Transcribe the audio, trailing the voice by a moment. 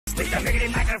With the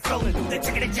rigged microphone, do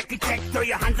the check, throw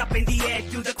your hands up in the air,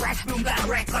 do the crash, boom, black,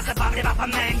 wreck, cause the bomb, a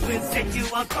man will set you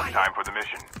on fire. Time for the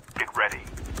mission. Get ready.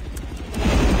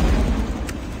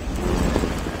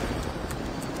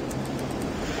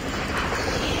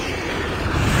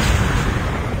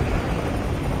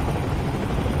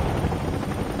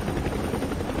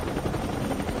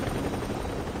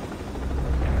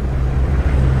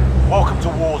 Welcome to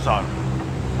Warzone.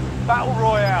 Battle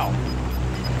Royale.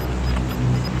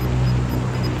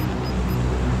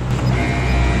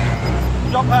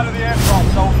 Jump out of the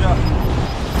aircraft, soldier.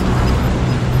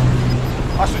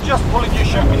 I suggest pulling your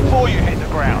chute before you hit the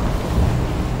ground.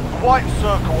 The white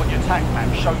circle on your tac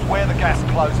map shows where the gas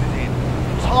closes in.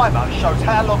 The timer shows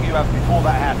how long you have before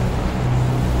that happens.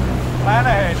 Plan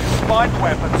ahead, find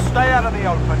weapons, stay out of the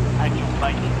open, and you'll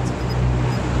make it.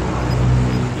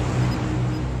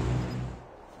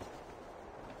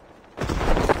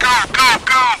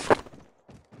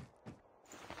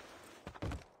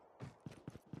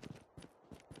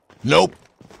 Nope.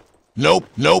 Nope.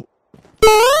 Nope.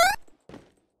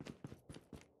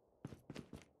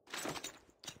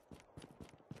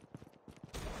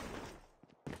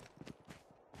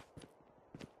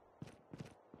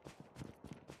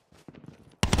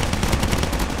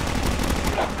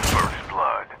 First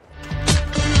blood.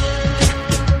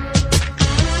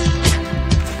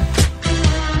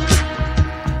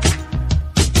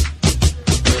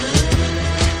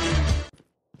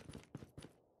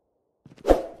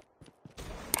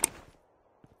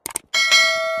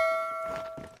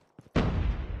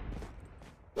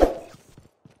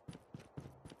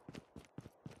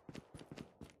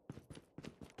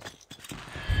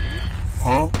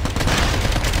 Huh?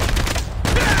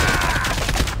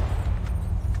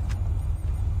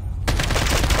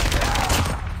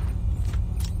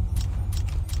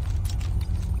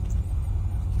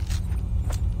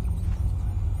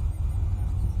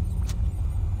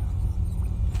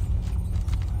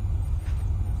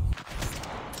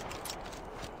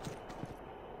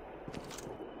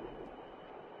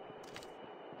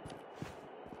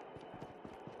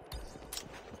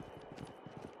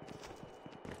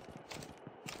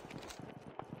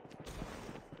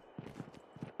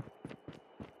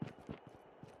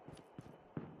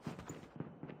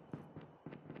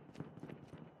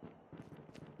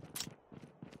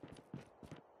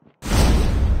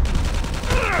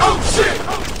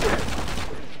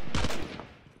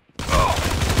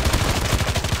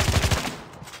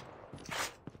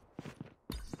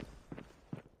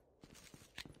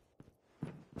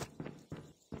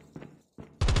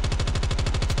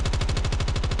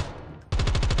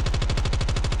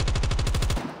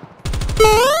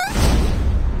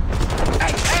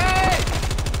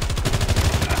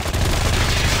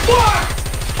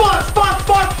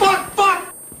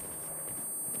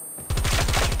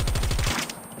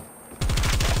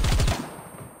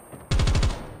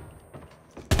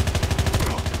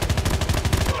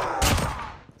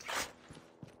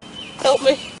 Help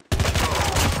me.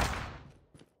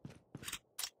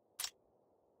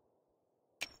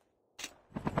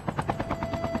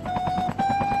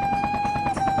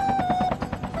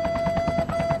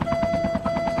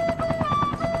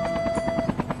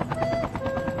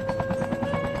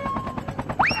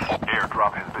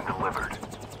 Airdrop has been delivered.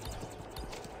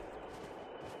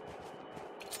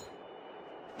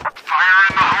 Fire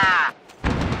in the hole!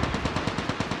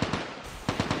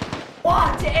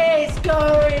 What is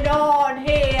going on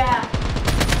here?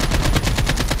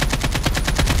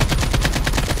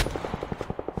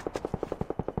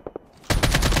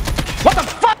 What the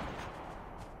fuck?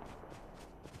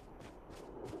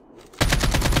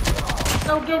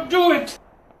 No, don't do it!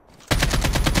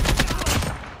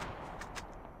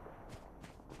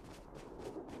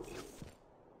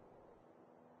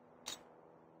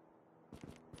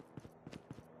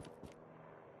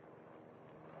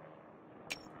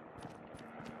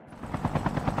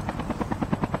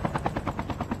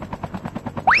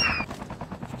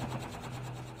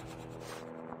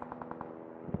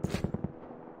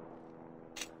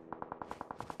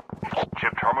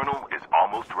 Chip terminal is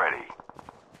almost ready.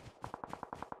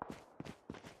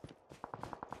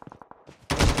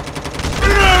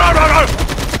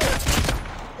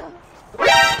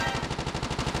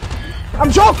 I'm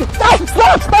joking! Stop!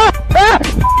 Stop! Stop! Stop!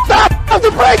 Stop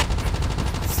the brake!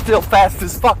 Still fast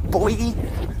as fuck, boy.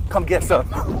 Come get some.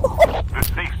 The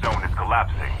safe zone is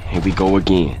collapsing. Here we go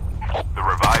again. The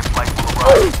revived flight will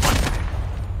arrive in 1 minute.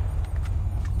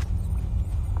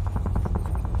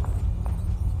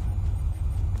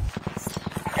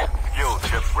 Skill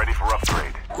chip ready for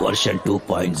upgrade. Version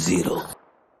 2.0.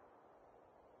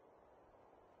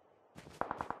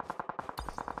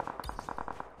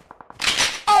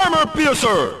 Armor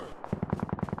piercer!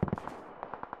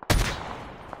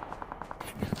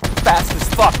 Fast as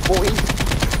fuck, boy.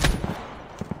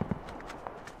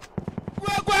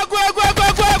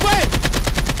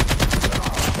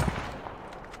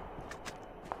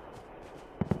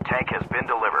 Tank has been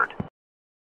delivered.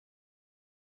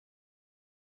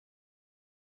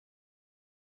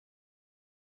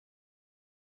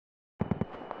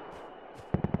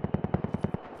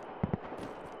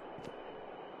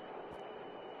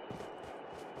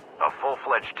 A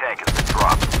full-fledged tank has been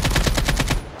dropped.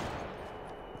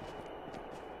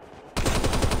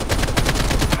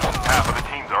 Half of the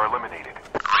teams are eliminated.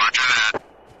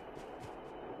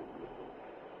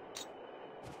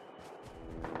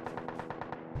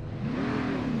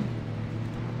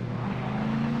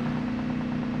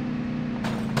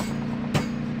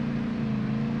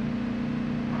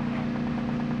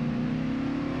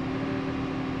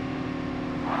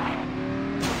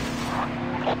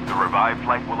 The revived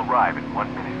flight will arrive in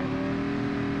 1 minute.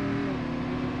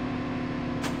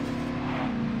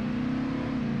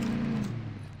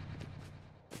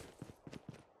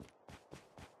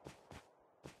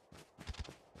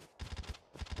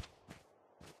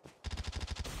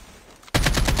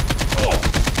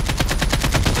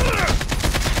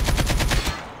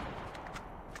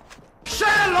 Say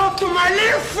hello to my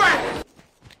little friend!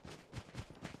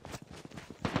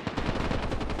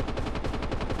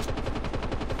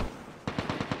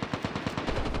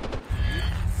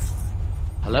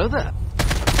 Hello there.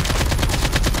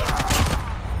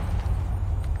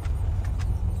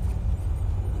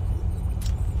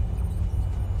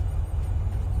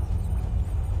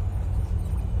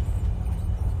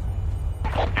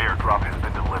 Airdrop has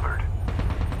been delivered.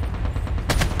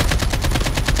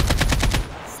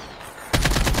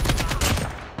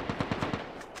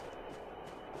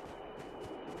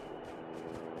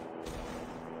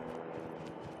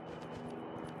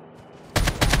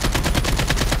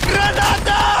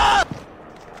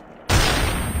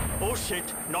 Oh shit,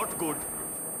 not good.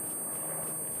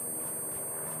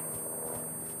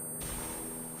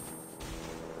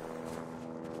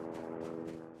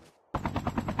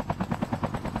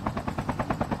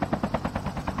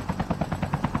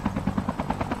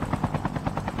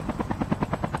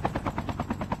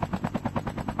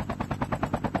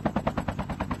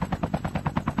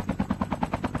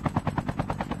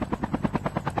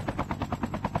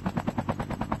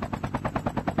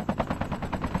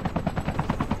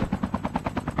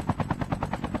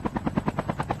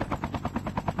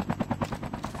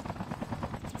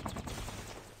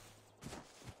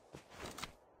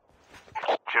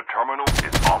 Chip terminal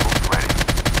is almost ready.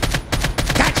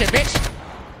 Gotcha, bitch!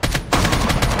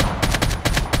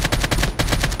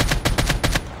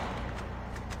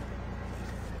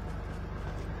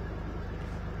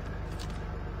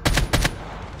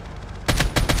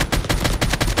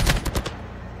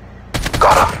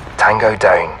 Got him. Tango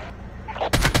down.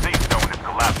 The safe zone is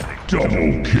collapsing.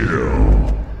 Double kill.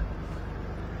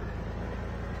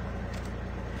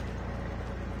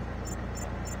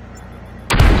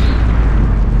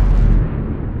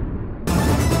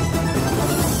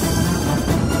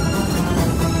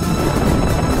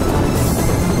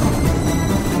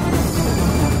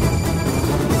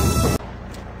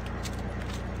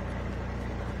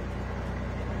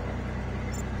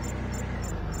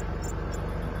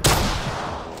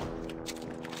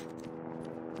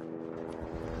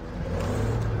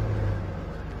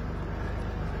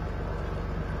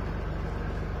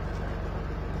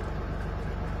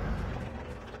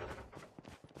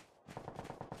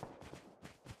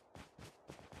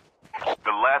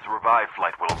 The last revived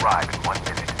flight will arrive in 1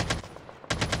 minute.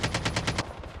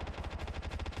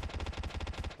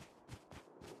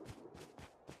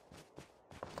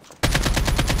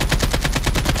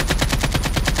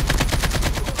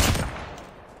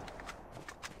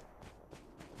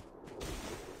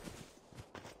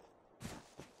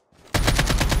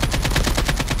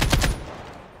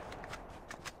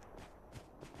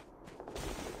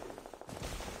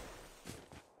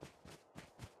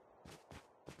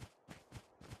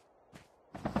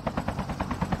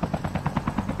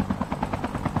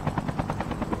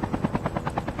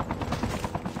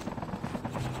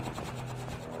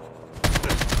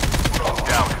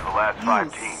 Down to the last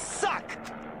 5 teams. Suck!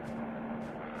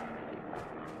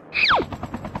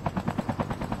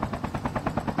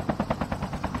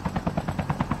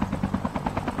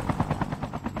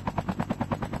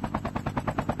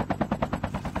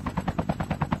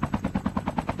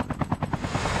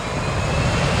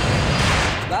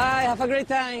 Bye, have a great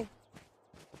time.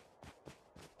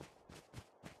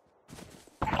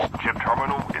 Chip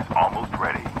terminal is almost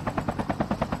ready.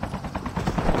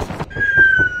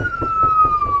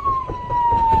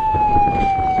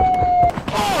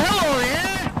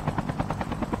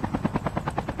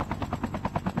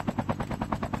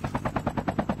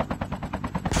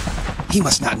 He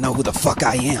must not know who the fuck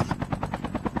I am.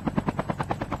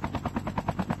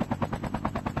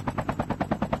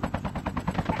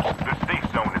 The safe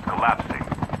zone is collapsing.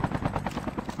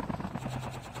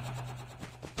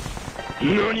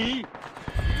 NANI?!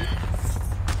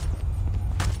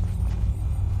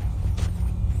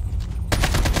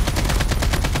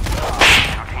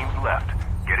 2 teams left,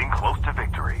 getting close to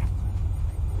victory.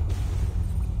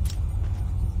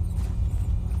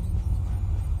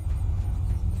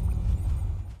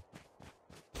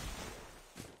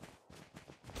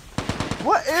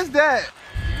 What is that?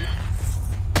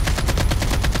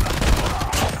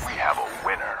 We have a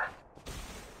winner.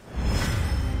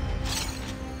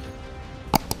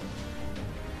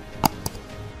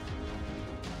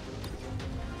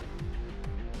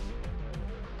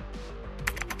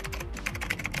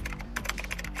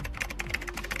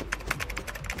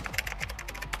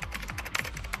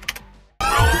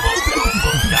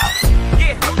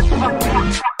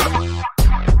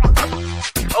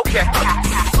 Okay.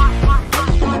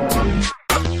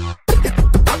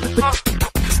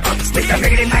 Stick the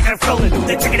riggedy microphone,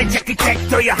 the chickity checky check.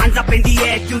 Throw your hands up in the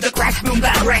air, do the crash boom,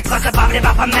 that wreck. Cause the bomb,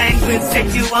 man will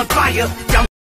set you on fire. Jump